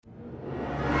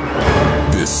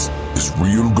This is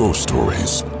Real Ghost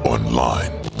Stories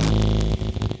Online.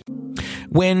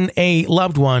 When a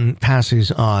loved one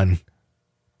passes on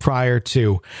prior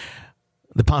to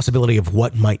the possibility of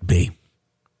what might be,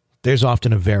 there's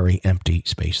often a very empty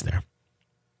space there.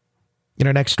 In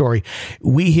our next story,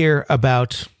 we hear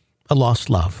about a lost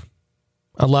love,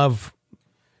 a love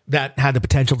that had the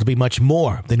potential to be much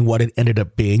more than what it ended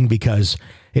up being because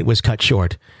it was cut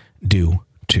short due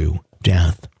to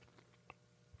death.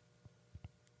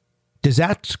 Does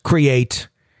that create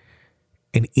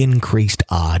an increased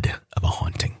odd of a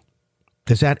haunting?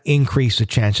 Does that increase the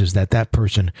chances that that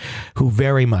person who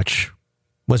very much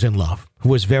was in love, who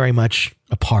was very much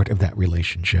a part of that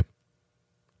relationship,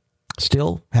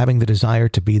 still having the desire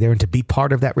to be there and to be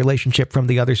part of that relationship from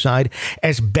the other side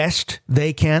as best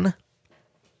they can?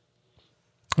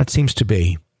 That seems to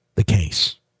be the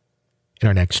case in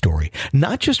our next story.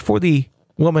 Not just for the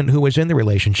woman who was in the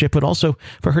relationship, but also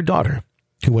for her daughter,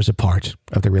 who was a part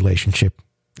of the relationship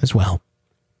as well.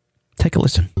 Take a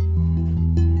listen.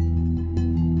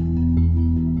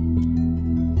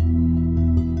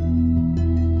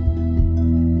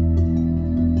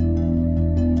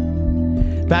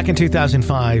 Back in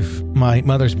 2005, my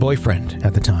mother's boyfriend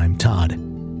at the time, Todd,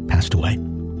 passed away.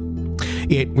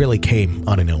 It really came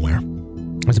out of nowhere.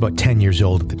 I was about 10 years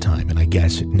old at the time, and I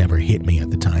guess it never hit me at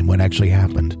the time what actually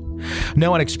happened. No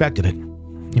one expected it.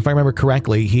 If I remember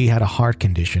correctly, he had a heart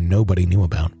condition nobody knew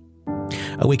about.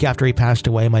 A week after he passed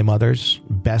away, my mother's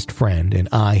best friend and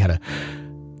I had a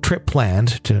trip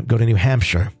planned to go to New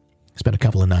Hampshire. Spent a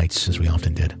couple of nights, as we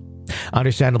often did.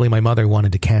 Understandably, my mother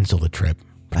wanted to cancel the trip,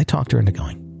 but I talked her into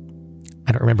going.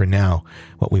 I don't remember now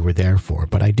what we were there for,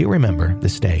 but I do remember the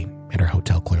stay at our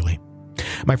hotel clearly.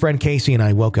 My friend Casey and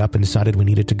I woke up and decided we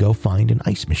needed to go find an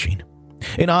ice machine.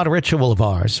 An odd ritual of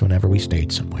ours whenever we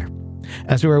stayed somewhere.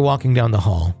 As we were walking down the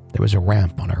hall, there was a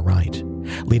ramp on our right,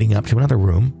 leading up to another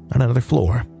room on another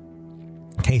floor.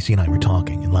 Casey and I were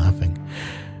talking and laughing,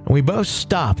 and we both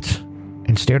stopped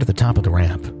and stared at the top of the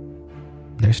ramp.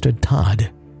 There stood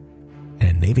Todd in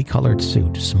a navy-colored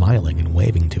suit, smiling and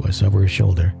waving to us over his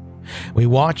shoulder. We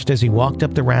watched as he walked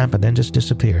up the ramp and then just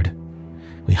disappeared.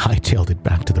 We hightailed it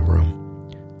back to the room.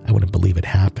 I wouldn't believe it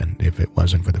happened if it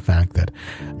wasn't for the fact that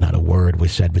not a word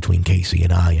was said between Casey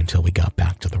and I until we got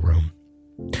back to the room.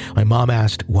 My mom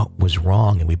asked what was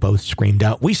wrong, and we both screamed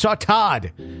out, "We saw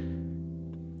Todd!"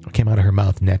 What came out of her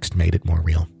mouth next made it more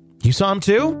real. "You saw him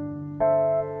too?"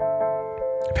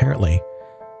 Apparently,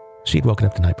 she'd woken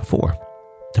up the night before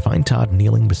to find Todd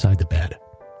kneeling beside the bed.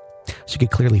 She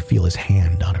could clearly feel his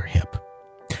hand on her hip.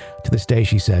 To this day,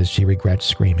 she says she regrets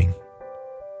screaming,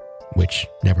 which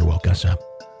never woke us up.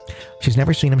 She's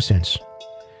never seen him since,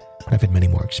 but I've had many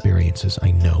more experiences I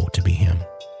know to be him.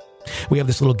 We have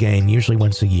this little game, usually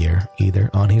once a year, either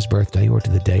on his birthday or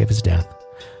to the day of his death.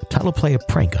 Todd will play a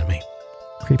prank on me.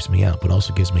 Creeps me out, but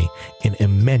also gives me an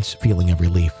immense feeling of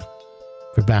relief.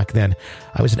 For back then,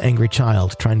 I was an angry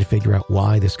child trying to figure out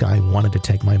why this guy wanted to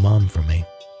take my mom from me.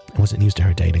 I wasn't used to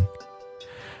her dating.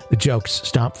 The jokes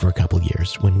stopped for a couple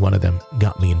years when one of them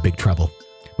got me in big trouble.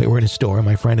 We were in a store,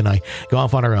 my friend and I go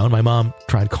off on our own. My mom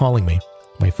tried calling me.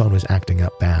 My phone was acting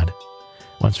up bad.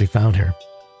 Once we found her,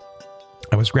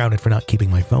 I was grounded for not keeping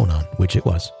my phone on, which it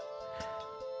was.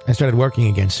 I started working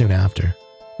again soon after.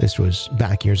 This was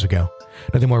back years ago.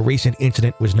 Now, the more recent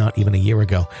incident was not even a year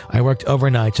ago. I worked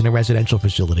overnights in a residential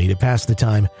facility to pass the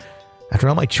time. After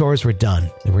all my chores were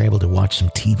done, we were able to watch some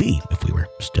TV if we were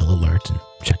still alert and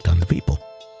checked on the people.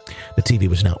 The TV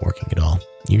was not working at all.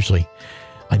 Usually,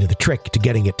 I knew the trick to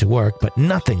getting it to work, but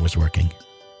nothing was working.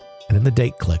 And then the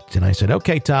date clicked, and I said,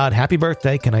 "Okay, Todd, happy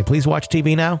birthday. Can I please watch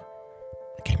TV now?"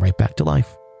 I came right back to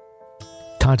life.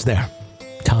 Todd's there.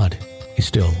 Todd is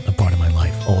still a part of my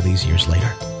life all these years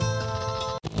later.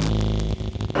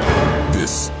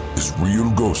 This is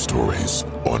Real Ghost Stories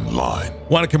Online.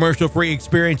 Want a commercial-free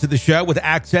experience of the show with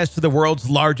access to the world's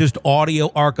largest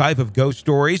audio archive of ghost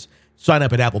stories? Sign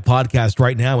up at Apple Podcast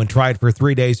right now and try it for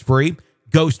 3 days free.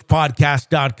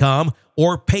 Ghostpodcast.com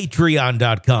or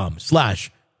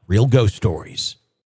patreon.com/realghoststories.